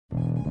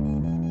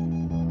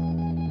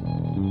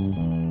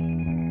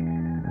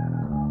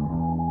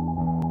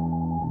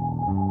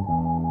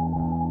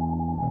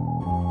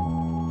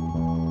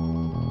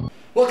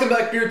Welcome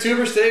back, beer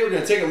tubers. Today we're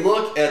going to take a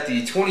look at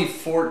the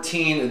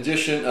 2014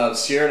 edition of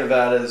Sierra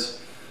Nevada's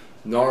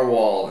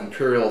Narwhal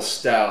Imperial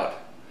Stout.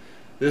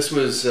 This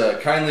was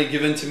kindly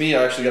given to me.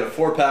 I actually got a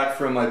 4-pack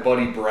from my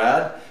buddy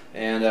Brad,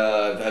 and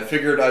I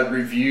figured I'd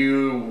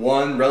review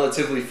one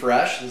relatively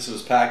fresh. This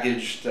was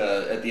packaged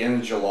at the end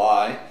of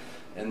July,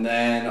 and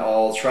then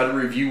I'll try to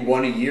review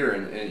one a year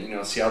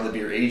and see how the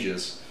beer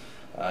ages.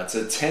 It's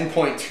a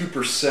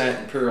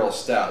 10.2% Imperial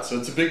Stout, so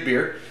it's a big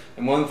beer.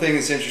 And one thing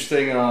that's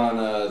interesting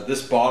on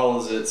this bottle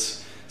is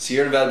it's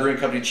Sierra Nevada Brewing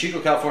Company, Chico,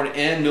 California,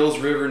 and Mills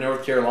River,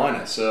 North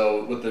Carolina.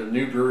 So with the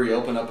new brewery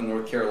open up in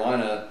North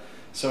Carolina,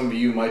 some of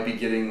you might be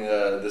getting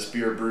this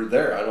beer brewed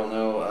there. I don't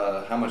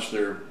know how much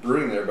they're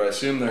brewing there, but I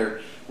assume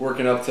they're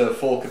working up to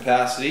full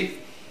capacity.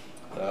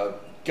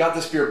 Got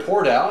this beer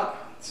poured out.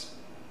 It's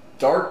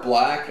dark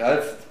black.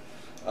 I've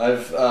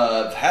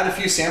had a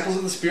few samples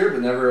of this beer,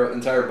 but never an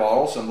entire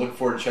bottle, so I'm looking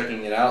forward to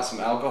checking it out.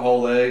 Some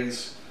alcohol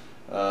legs.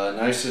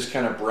 Nice just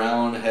kind of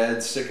brown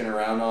head sticking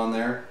around on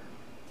there.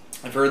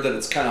 I've heard that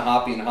it's kind of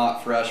hoppy and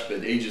hot fresh, but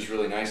it ages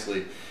really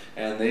nicely.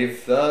 And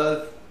they've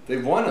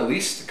won at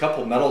least a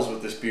couple medals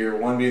with this beer,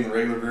 one being the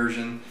regular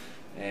version,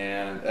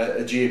 and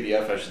a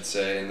GABF I should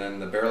say, and then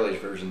the barrel aged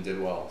version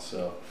did well.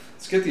 So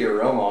let's get the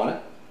aroma on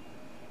it.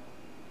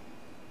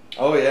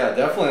 Oh yeah,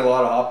 definitely a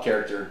lot of hop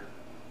character.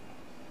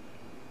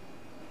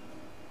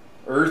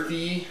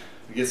 Earthy,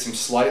 you get some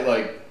slight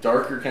like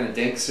darker kind of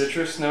dank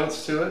citrus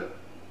notes to it.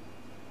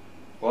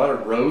 A lot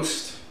of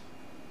roast.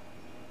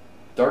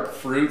 Dark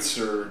fruits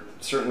are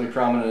certainly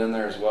prominent in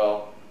there as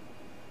well.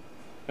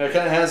 And it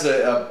kind of has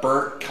a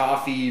burnt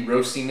coffee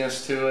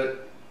roastiness to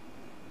it.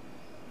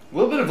 A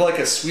little bit of like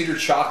a sweeter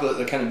chocolate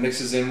that kind of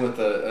mixes in with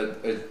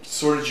a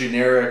sort of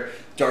generic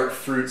dark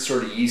fruit,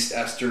 sort of yeast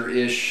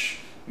ester-ish,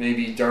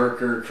 maybe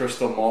darker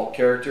crystal malt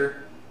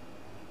character.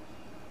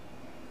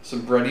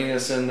 Some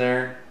breadiness in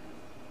there.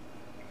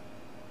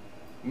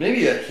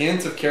 Maybe a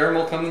hint of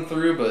caramel coming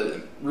through,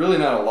 but really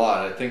not a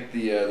lot. I think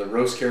the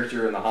roast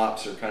character and the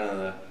hops are kind of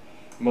the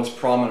most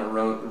prominent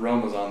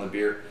aromas on the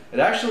beer. It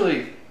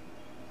actually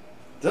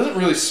doesn't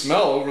really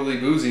smell overly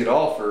boozy at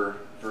all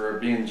for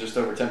being just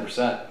over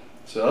 10%.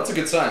 So that's a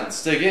good sign.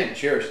 Let's dig in.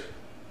 Cheers.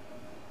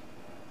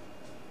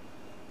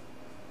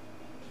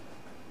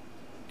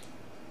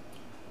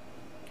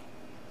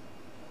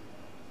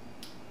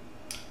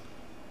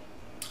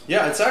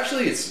 Yeah,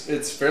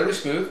 it's fairly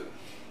smooth.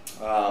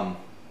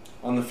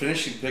 On the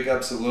finish, you pick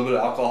up a little bit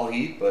of alcohol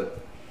heat, but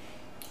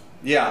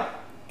yeah,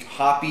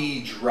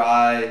 hoppy,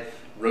 dry,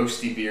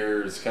 roasty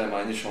beer is kind of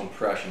my initial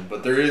impression,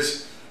 but there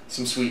is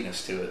some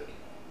sweetness to it.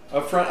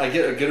 Up front, I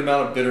get a good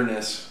amount of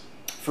bitterness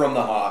from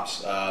the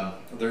hops.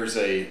 There's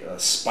a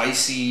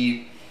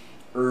spicy,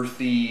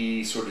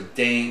 earthy, sort of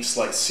dank,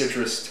 slight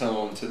citrus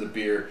tone to the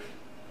beer.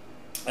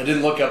 I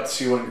didn't look up to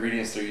see what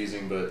ingredients they're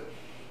using, but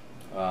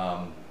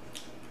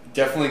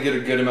definitely get a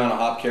good amount of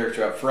hop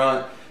character up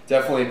front.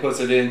 Definitely puts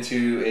it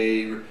into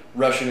a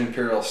Russian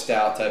Imperial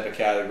Stout type of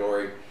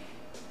category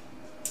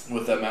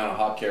with the amount of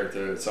hop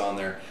character that's on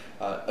there.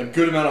 A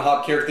good amount of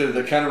hop character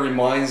that kind of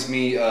reminds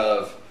me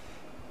of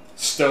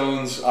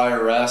Stone's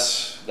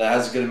IRS. That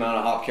has a good amount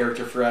of hop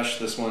character fresh.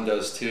 This one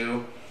does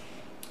too.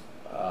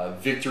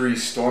 Victory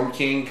Storm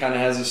King kind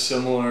of has a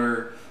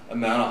similar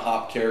amount of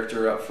hop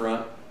character up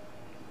front.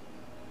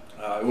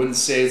 I wouldn't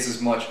say it's as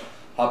much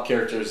hop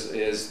character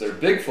as their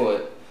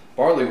Bigfoot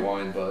barley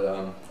wine,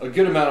 but a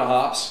good amount of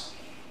hops.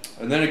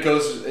 And then it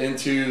goes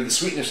into the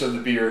sweetness of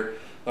the beer.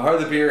 The heart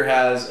of the beer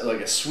has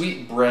like a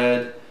sweet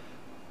bread,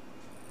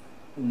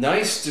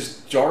 nice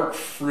just dark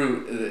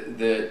fruit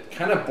that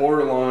kind of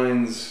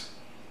borderlines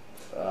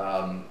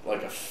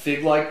like a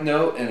fig-like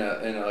note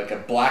and like a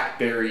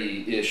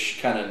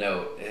blackberry-ish kind of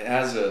note. It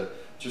has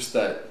just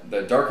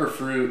that darker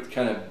fruit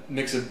kind of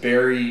mix of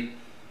berry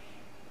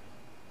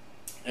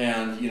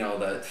and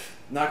that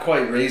not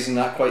quite raisin,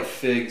 not quite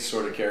fig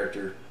sort of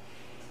character.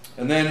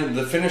 And then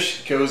the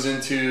finish goes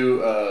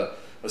into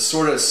a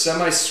sort of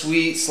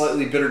semi-sweet,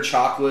 slightly bitter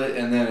chocolate,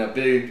 and then a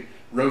big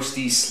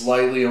roasty,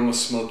 slightly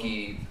almost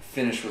smoky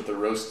finish with the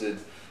roasted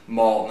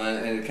malt,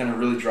 and it kind of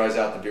really dries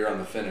out the beer on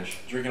the finish.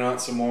 Drinking on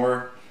it some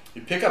more,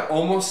 you pick up it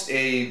almost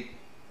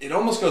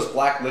goes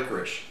black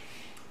licorice,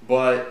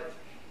 but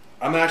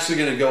I'm actually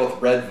going to go with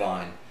red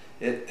vine,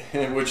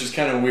 which is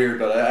kind of weird,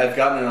 but I've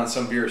gotten it on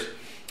some beers.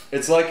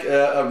 It's like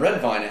a red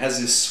vine. It has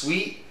this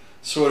sweet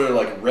sort of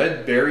like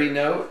red berry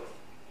note,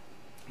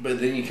 but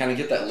then you kind of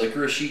get that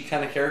licorice-y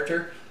kind of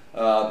character.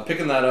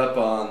 Picking that up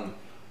on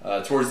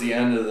towards the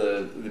end of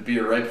the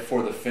beer, right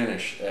before the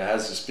finish. It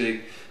has this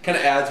big, kind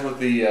of adds with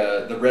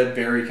the red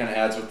berry, kind of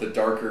adds with the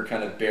darker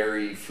kind of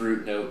berry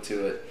fruit note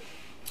to it.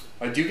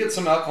 I do get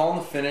some alcohol in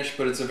the finish,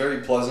 but it's a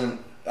very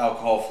pleasant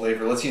alcohol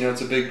flavor. Lets you know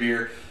it's a big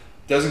beer.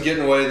 Doesn't get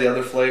in the way of the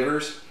other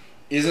flavors.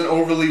 Isn't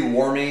overly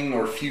warming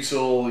or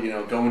fusel,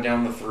 going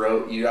down the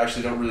throat. You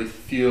actually don't really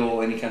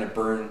feel any kind of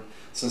burn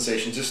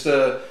sensation, just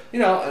an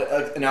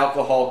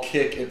alcohol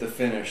kick at the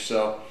finish.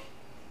 So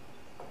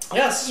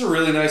yeah, this is a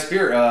really nice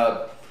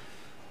beer.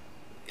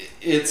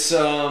 It's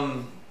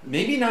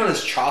maybe not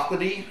as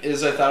chocolatey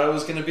as I thought it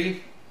was going to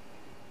be.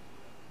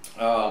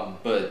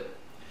 but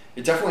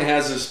it definitely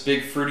has this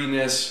big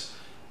fruitiness,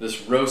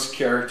 this roast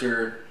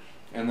character,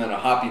 and then a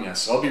hoppiness.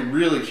 So I'll be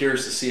really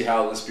curious to see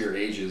how this beer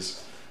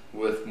ages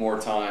with more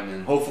time,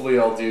 and hopefully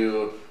I'll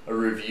do a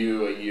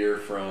review a year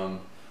from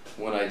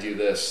when I do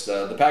this.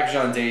 The package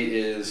on date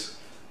is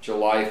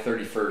July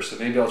 31st, so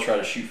maybe I'll try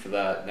to shoot for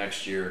that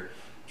next year,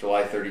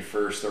 July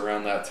 31st,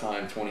 around that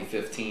time,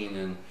 2015,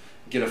 and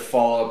get a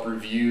follow-up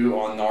review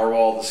on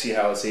Narwhal to see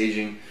how it's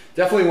aging.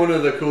 Definitely one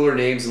of the cooler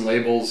names and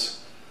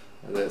labels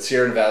that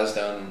Sierra Nevada's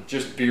done, and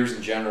just beers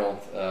in general.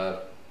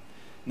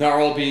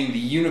 Narwhal being the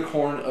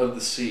unicorn of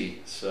the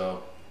sea.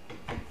 So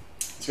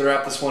let's go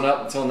wrap this one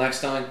up. Until next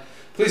time,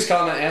 please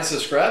comment and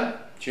subscribe.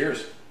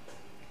 Cheers.